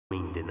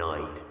been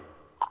denied.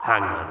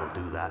 Hangman will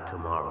do that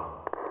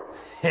tomorrow.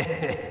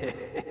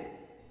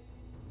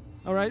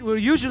 Alright, we're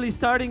usually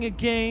starting a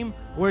game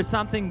where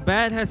something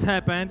bad has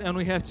happened and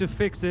we have to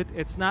fix it.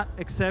 It's not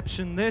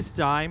exception this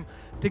time.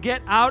 To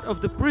get out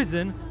of the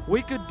prison,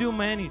 we could do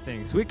many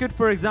things. We could,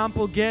 for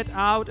example, get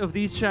out of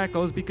these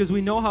shackles because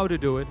we know how to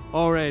do it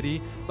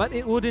already, but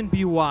it wouldn't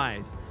be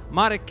wise.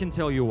 Marek can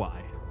tell you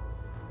why.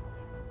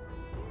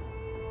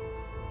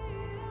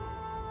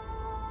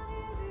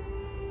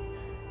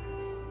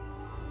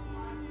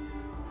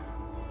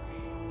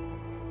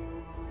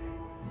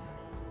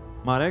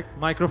 Marek,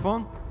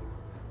 microphone?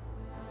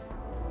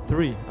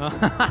 3.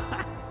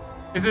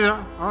 Is it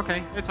on?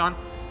 Okay, it's on.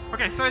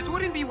 Okay, so it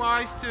wouldn't be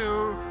wise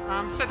to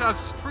set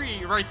us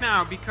free right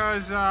now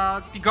because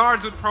the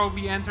guards would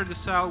probably enter the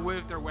cell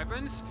with their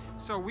weapons.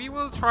 So we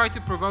will try to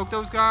provoke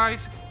those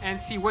guys and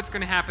see what's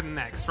going to happen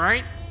next,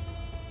 right?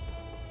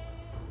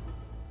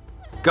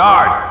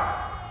 Guard!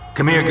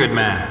 Come here, good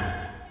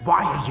man.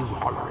 Why are you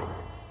hollering?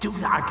 Do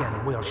that again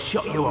and we'll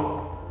shut you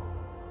up.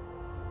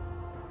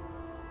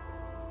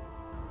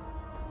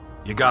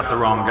 You got the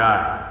wrong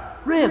guy.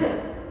 Really?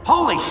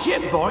 Holy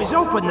shit, boys,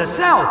 open the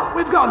cell!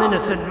 We've got an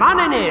innocent man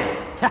in here!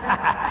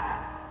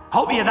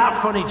 Hope you're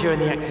that funny during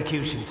the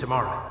execution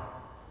tomorrow.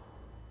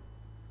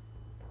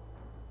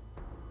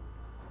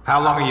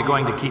 How long are you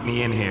going to keep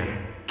me in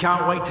here?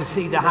 Can't wait to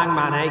see the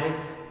hangman, eh?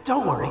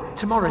 Don't worry,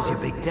 tomorrow's your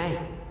big day.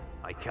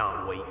 I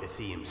can't wait to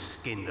see him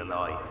skinned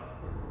alive.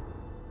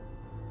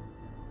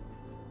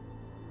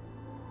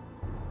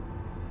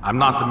 I'm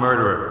not the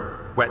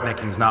murderer.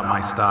 Wetnecking's not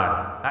my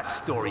style. That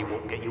story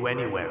won't get you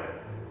anywhere.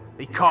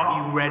 They caught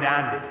you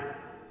red-handed.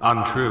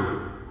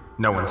 Untrue.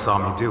 No one saw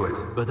me do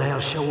it. But they'll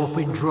show up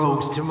in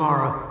droves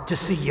tomorrow to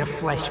see your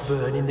flesh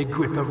burn in the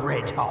grip of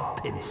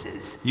red-hot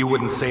pincers. You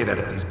wouldn't say that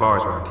if these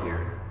bars weren't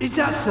here. Is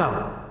that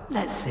so?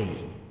 Let's see.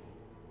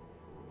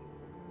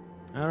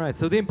 Alright,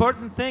 so the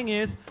important thing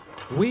is,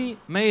 we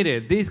made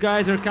it. These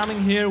guys are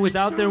coming here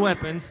without their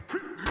weapons.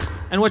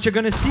 And what you're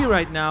gonna see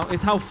right now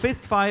is how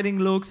fist fighting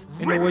looks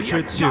in The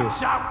Witcher 2.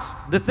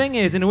 The thing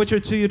is, in The Witcher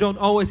 2 you don't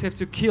always have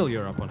to kill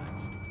your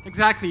opponents.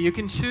 Exactly, you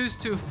can choose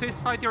to fist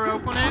fight your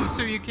opponents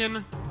so you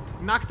can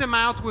knock them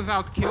out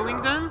without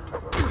killing them.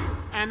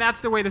 And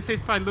that's the way the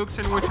fist fight looks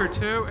in Witcher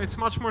 2. It's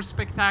much more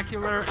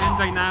spectacular and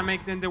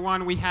dynamic than the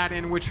one we had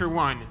in Witcher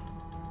 1.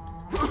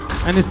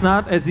 And it's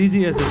not as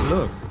easy as it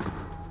looks.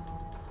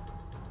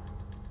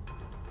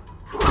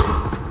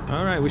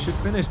 Alright, we should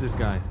finish this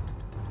guy.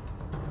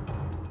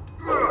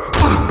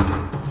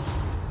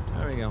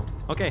 There we go.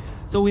 Okay,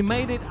 so we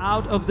made it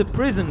out of the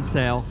prison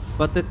cell,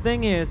 but the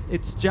thing is,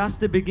 it's just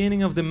the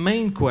beginning of the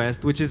main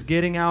quest, which is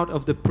getting out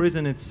of the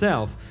prison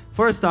itself.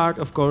 For a start,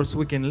 of course,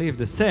 we can leave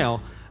the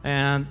cell,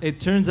 and it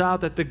turns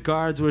out that the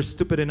guards were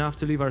stupid enough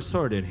to leave our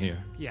sword in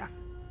here. Yeah.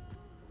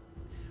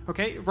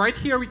 Okay, right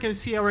here we can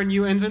see our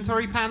new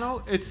inventory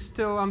panel. It's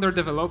still under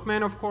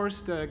development, of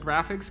course, the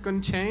graphics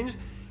can change,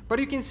 but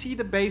you can see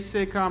the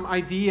basic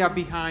idea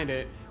behind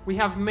it. We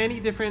have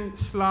many different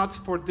slots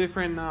for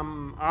different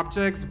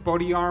objects,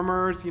 body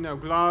armors, you know,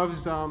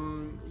 gloves,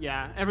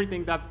 yeah,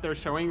 everything that they're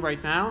showing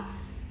right now.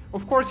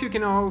 Of course, you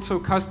can also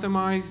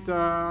customize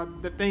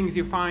the things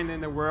you find in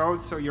the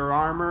world, so your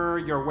armor,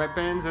 your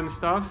weapons and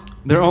stuff.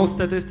 They're all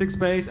statistics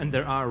based, and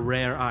there are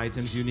rare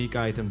items, unique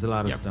items, a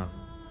lot of stuff.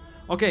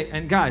 Okay,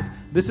 and guys,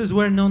 this is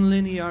where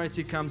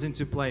non-linearity comes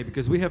into play,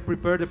 because we have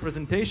prepared a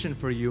presentation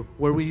for you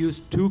where we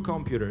use 2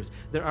 computers.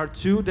 There are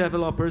 2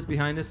 developers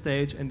behind the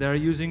stage, and they're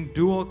using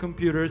dual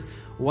computers.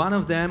 One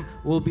of them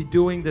will be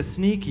doing the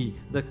sneaky,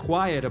 the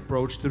quiet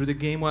approach through the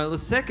game, while the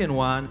second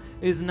one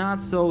is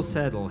not so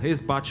subtle.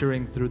 He's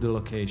butchering through the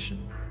location.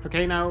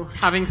 Okay, now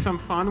having some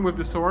fun with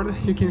the sword,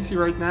 you can see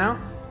right now.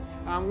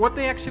 What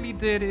they actually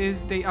did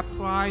is they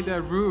applied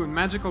a rune,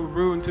 magical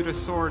rune to the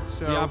sword.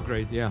 So the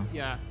upgrade, yeah.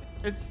 Yeah.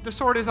 The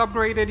sword is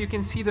upgraded, you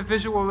can see the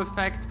visual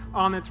effect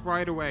on it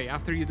right away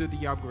after you do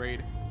the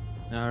upgrade.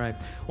 Alright.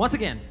 Once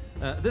again,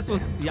 this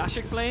was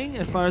Jacek playing,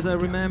 as far as I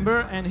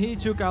remember, and he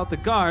took out the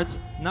guards.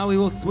 Now we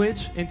will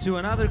switch into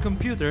another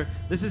computer.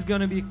 This is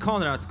gonna be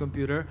Konrad's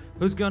computer,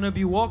 who's gonna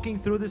be walking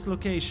through this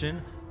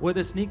location with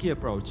a sneaky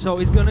approach. So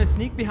he's gonna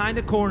sneak behind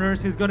the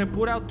corners, he's gonna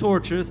put out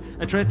torches,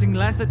 attracting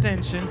less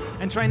attention,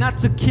 and try not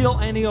to kill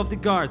any of the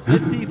guards.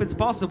 Let's see if it's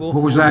possible.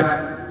 What was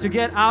that? To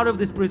get out of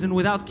this prison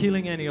without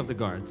killing any of the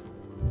guards.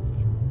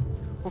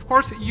 Of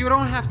course, you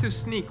don't have to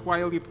sneak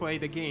while you play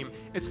the game.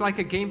 It's like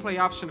a gameplay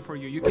option for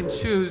you. You can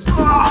choose...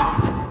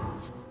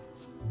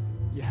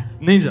 Yeah.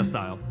 Ninja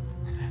style.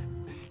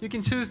 You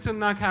can choose to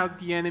knock out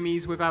the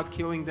enemies without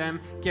killing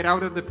them, get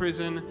out of the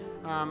prison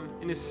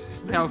in a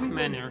stealth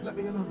manner.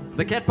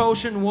 The cat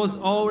potion was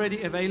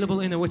already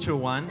available in The Witcher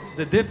 1.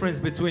 The difference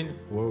between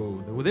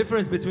the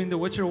difference between The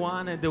Witcher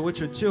 1 and The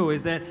Witcher 2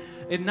 is that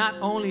it not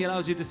only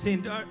allows you to see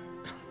in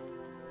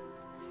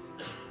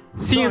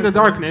the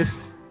darkness,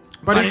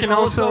 but it can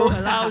also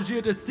allows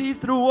you to see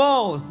through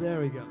walls. There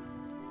we go.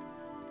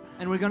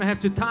 And we're gonna have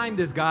to time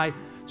this guy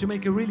to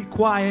make a really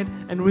quiet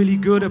and really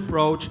good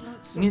approach,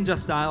 ninja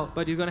style,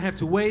 but you're gonna have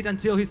to wait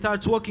until he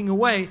starts walking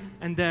away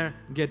and there,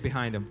 get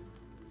behind him.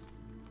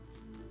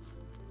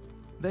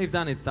 They've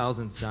done it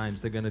thousands of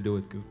times, they're gonna do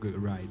it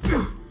good right.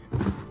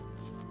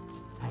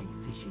 Hey,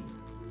 fishy.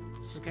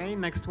 Okay,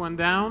 next one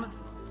down.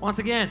 Once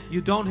again,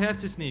 you don't have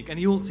to sneak, and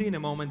you will see in a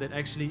moment that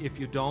actually if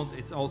you don't,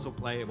 it's also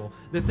playable.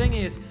 The thing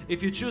is,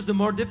 if you choose the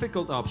more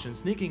difficult option,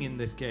 sneaking in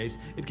this case,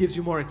 it gives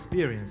you more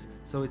experience,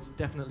 so it's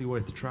definitely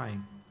worth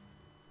trying.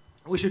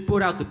 We should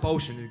put out the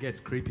potion, it gets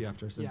creepy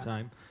after some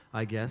time,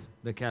 I guess,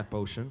 the cat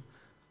potion.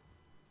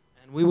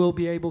 And we will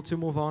be able to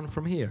move on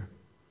from here.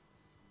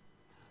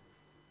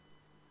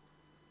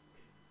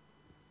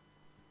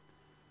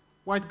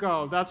 White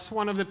Gull, that's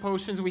one of the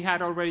potions we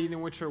had already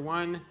in Witcher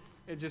 1.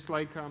 It just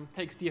like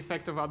takes the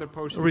effect of other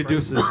potions.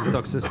 Reduces the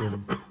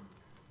toxicity.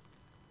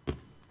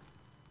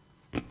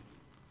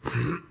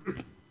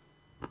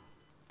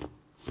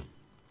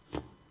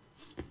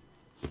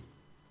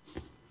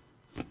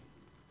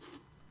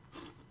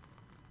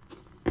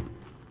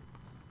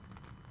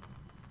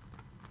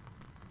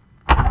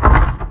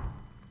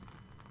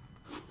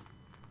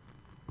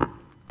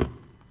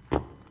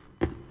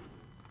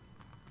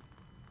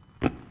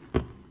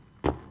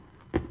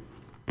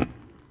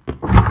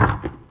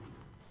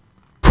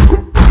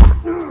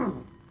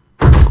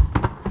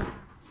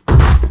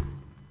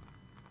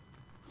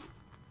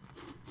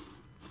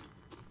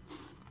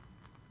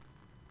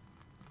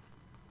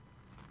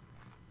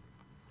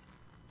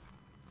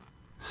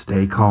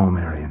 Stay calm,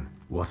 Arian.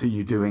 What are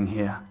you doing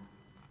here?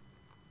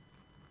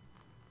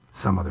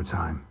 Some other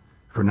time.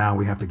 For now,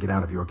 we have to get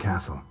out of your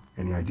castle.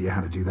 Any idea how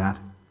to do that?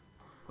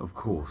 Of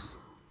course.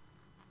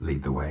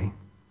 Lead the way.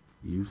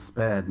 You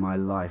spared my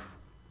life.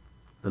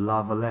 The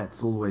La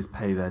Valettes always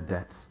pay their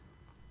debts,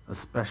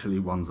 especially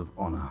ones of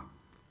honor.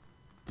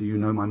 Do you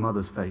know my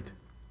mother's fate?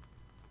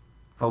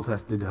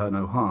 Foltest did her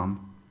no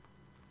harm.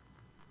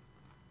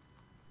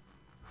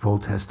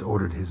 Foltest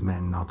ordered his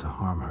men not to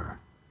harm her.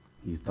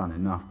 He's done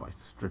enough by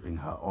stripping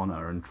her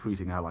honor and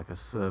treating her like a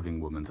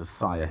serving woman to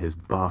sire his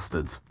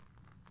bastards.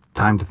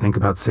 Time to think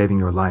about saving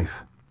your life.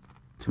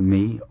 To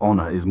me,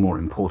 honor is more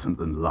important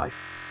than life.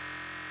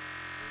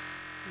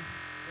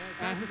 Yeah, it's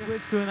time to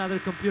switch to another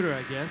computer,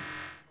 I guess.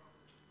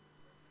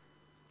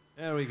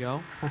 There we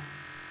go.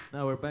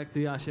 Now we're back to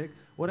Jacek.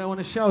 What I want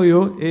to show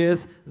you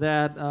is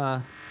that,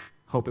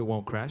 hope it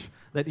won't crash,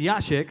 that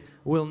Jacek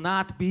will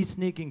not be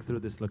sneaking through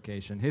this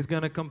location. He's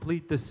going to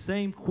complete the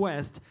same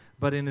quest,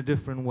 but in a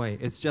different way.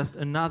 It's just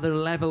another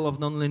level of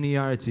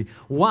non-linearity.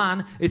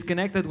 One is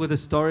connected with the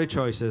story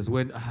choices,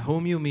 with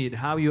whom you meet,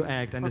 how you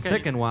act, and the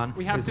second one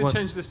we have to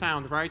change the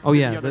sound, right? Oh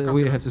yeah,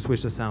 we have to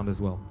switch the sound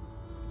as well.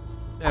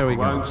 There we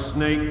go. Won't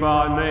sneak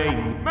by me.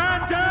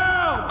 Man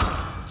down!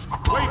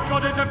 We've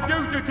got it a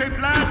fugitive,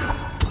 lads!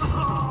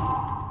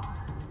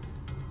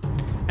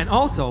 And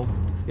also,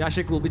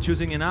 Jacek will be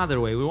choosing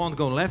another way. We won't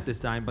go left this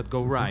time, but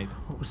go right.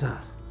 What was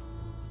that?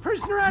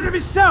 Prisoner out of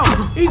his cell!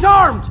 He's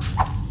armed!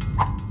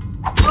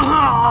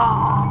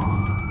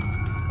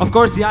 Of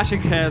course,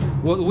 Jacek has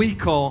what we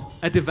call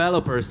a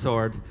developer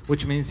sword,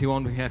 which means he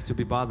won't have to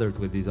be bothered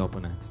with these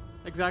opponents.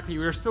 Exactly.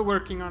 We're still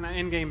working on an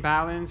in-game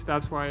balance.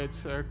 That's why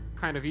it's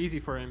kind of easy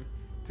for him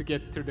to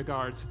get through the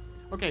guards.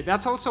 Okay,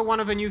 that's also one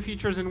of the new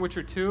features in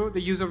Witcher 2,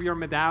 the use of your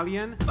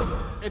medallion.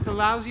 It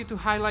allows you to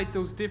highlight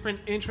those different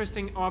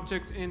interesting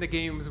objects in the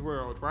game's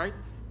world, right?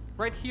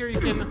 Right here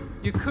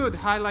you could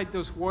highlight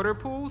those water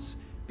pools,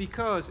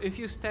 because if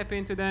you step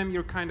into them,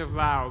 you're kind of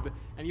loud,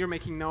 and you're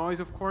making noise,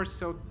 of course,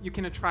 so you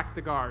can attract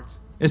the guards.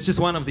 It's just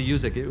one of the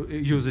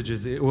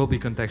usages. It will be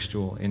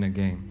contextual in a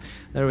game.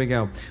 There we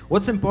go.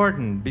 What's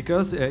important,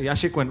 because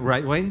Jacek went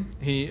right way,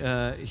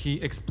 he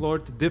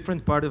explored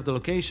different part of the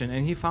location,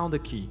 and he found a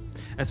key.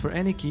 As for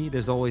any key,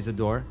 there's always a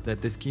door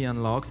that this key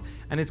unlocks,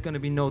 and it's going to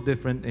be no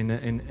different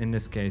in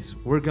this case.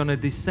 We're going to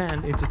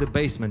descend into the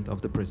basement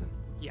of the prison.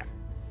 Yeah.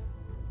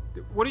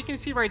 What you can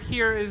see right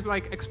here is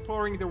like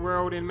exploring the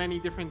world in many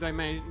different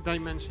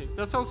dimensions.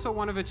 That's also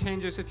one of the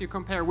changes if you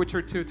compare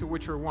Witcher 2 to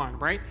Witcher 1,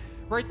 right?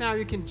 Right now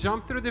you can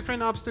jump through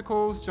different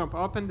obstacles, jump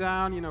up and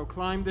down, you know,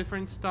 climb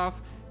different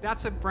stuff.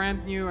 That's a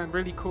brand new and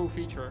really cool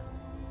feature.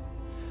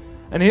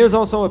 And here's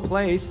also a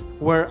place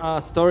where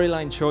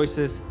storyline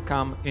choices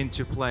come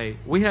into play.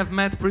 We have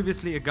met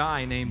previously a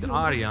guy named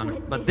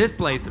Aryan, but this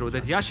playthrough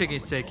that Jacek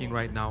is taking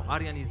right now,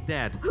 Aryan is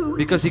dead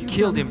because he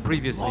killed him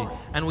previously.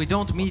 And we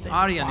don't meet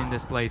Aryan in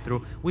this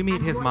playthrough, we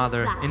meet his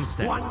mother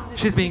instead.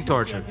 She's being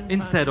tortured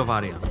instead of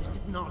Aryan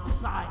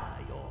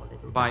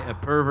by a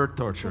pervert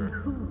torturer.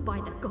 Who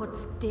by the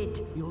gods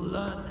did? You'll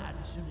learn that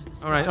as soon as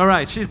the All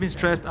right, she's been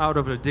stressed out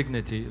of her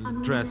dignity,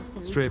 dressed,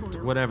 stripped,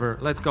 whatever.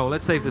 Let's go,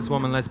 let's save this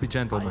woman, let's be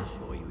gentlemen. I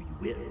assure you,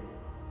 you will.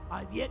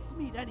 I've yet to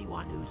meet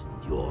anyone who's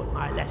endured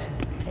my lesson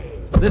in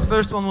pain. This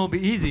first one will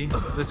be easy,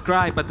 the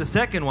scribe, but the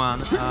second one,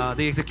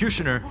 the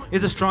executioner,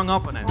 is a strong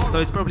opponent. So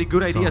it's probably a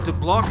good idea to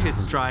block his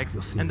strikes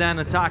and then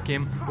attack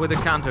him with a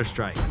counter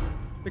strike.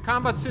 The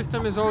combat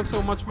system is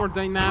also much more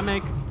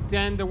dynamic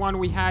than the one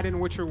we had in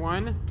Witcher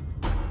 1.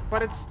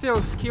 But it's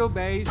still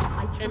skill-based,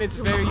 and it's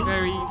very,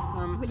 very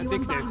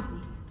addictive.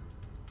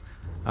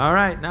 All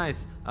right,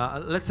 nice.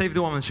 Let's save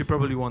the woman. She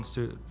probably wants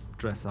to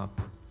dress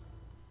up.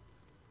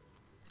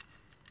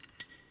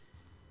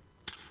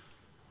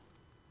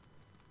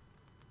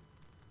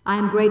 I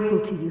am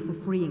grateful to you for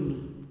freeing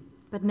me,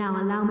 but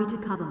now allow me to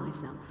cover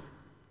myself.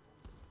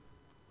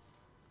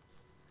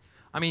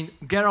 I mean,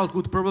 Geralt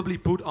would probably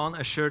put on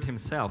a shirt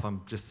himself,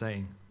 I'm just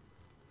saying.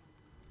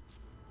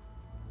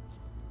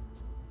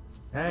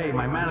 Hey,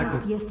 my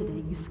manacles. Just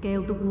yesterday, you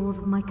scaled the walls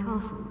of my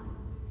castle.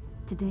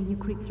 Today, you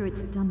creeped through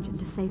its dungeon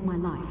to save my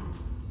life.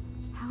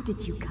 How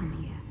did you come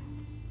here?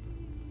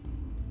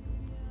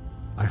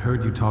 I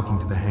heard you talking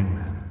to the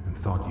hangman and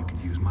thought you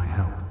could use my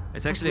help.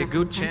 It's actually a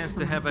good chance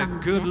to have a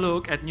good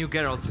look at new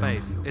Geralt's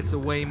face. It's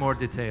way more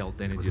detailed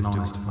than it used to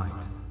be. Fight.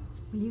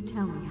 Will you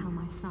tell me how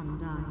my son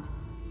died?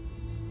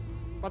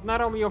 But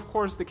not only, of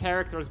course, the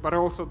characters, but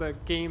also the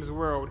game's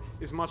world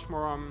is much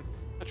more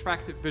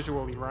attractive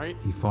visually, right?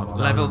 He fought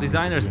level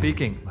designer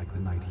speaking. Like the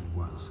knight he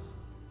was.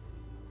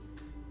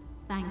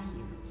 Thank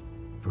you.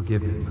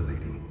 Forgive me,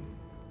 milady,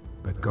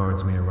 but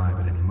guards may arrive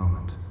at any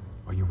moment.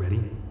 Are you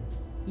ready?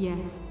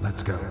 Yes.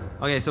 Let's go.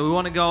 Okay, so we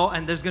want to go,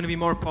 and there's going to be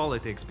more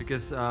politics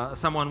because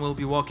someone will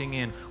be walking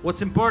in.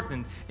 What's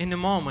important, in a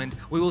moment,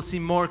 we will see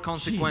more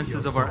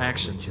consequences of our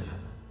actions. Witcher.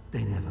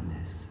 They never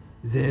miss.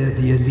 They're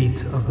the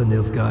elite of the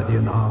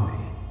Nilfgaardian army.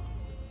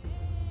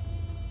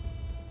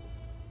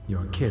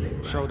 You're kidding,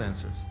 right? Show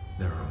dancers.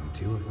 There are only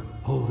 2 of them.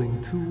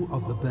 Holding 2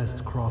 of the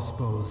best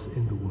crossbows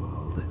in the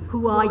world.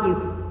 Who are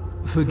you?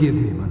 Forgive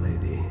me, my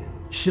lady.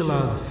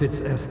 Shillard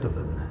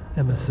Fitz-Estolin,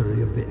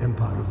 emissary of the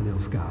Empire of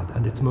Nilfgaard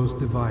and its most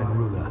divine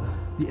ruler,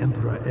 the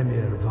Emperor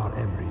Emir Var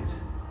Emrys.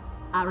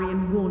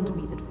 Arian warned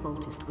me that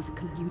Foltest was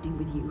colluding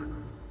with you.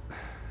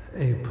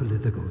 A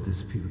political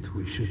dispute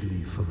we should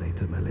leave for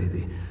later, my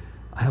lady.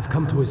 I have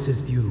come to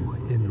assist you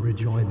in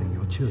rejoining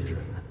your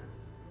children.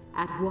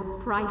 At what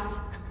price?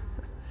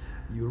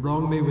 You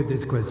wrong me with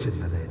this question,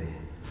 my lady.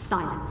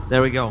 Silence.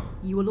 There we go.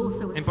 You will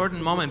also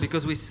Important moment,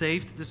 because we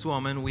saved this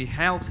woman, we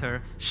helped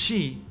her.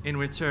 She, in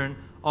return,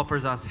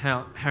 offers us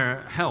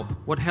her help.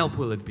 What help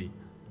will it be?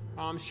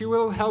 She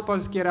will help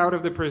us get out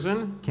of the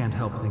prison. Can't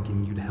help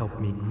thinking you'd help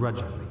me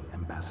grudgingly,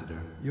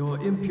 Ambassador. Your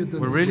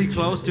impudence. We're really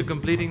close to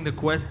completing the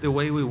quest the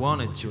way we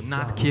wanted to,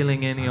 not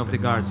killing any of the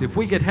guards. If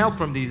we get help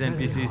from these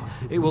NPCs,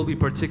 it will be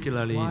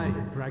particularly easy.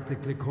 It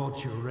practically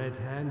caught you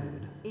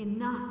red-handed.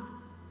 Enough.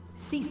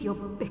 Cease your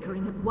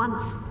bickering at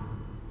once.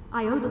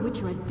 I owe the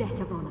Witcher a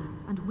debt of honor,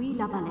 and we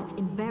Lavalettes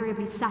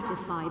invariably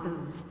satisfy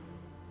those,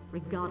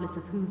 regardless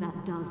of who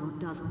that does or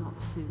does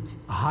not suit.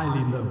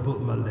 Highly noble,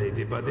 my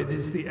lady, but it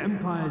is the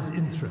Empire's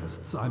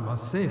interests I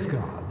must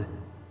safeguard.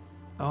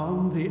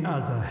 On the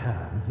other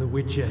hand, the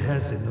Witcher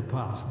has in the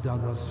past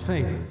done us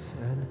favors,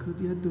 and could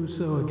yet do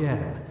so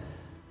again.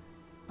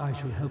 I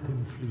shall help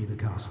him flee the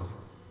castle.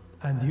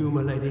 And you,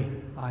 my lady,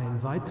 I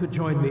invite to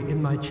join me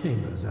in my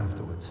chambers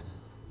afterwards.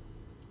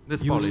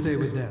 This You politics. stay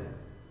with them.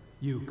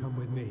 You come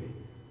with me.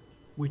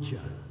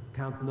 Witcher,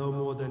 count no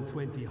more than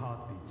 20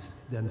 heartbeats,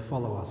 then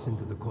follow us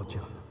into the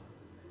courtyard.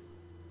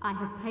 I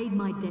have paid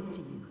my debt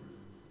to you,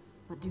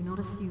 but do not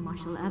assume I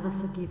shall ever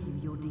forgive you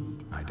your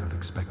deed. I don't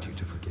expect you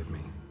to forgive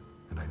me,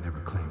 and I never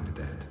claimed a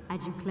debt.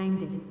 Had you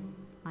claimed it,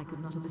 I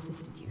could not have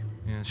assisted you.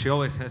 Yeah, she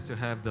always has to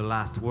have the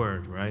last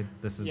word, right?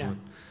 This is Yeah. what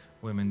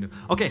women do.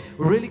 Okay,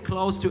 we're really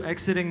close to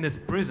exiting this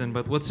prison,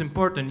 but what's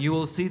important, you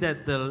will see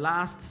that the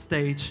last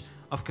stage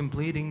of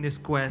completing this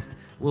quest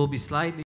will be slightly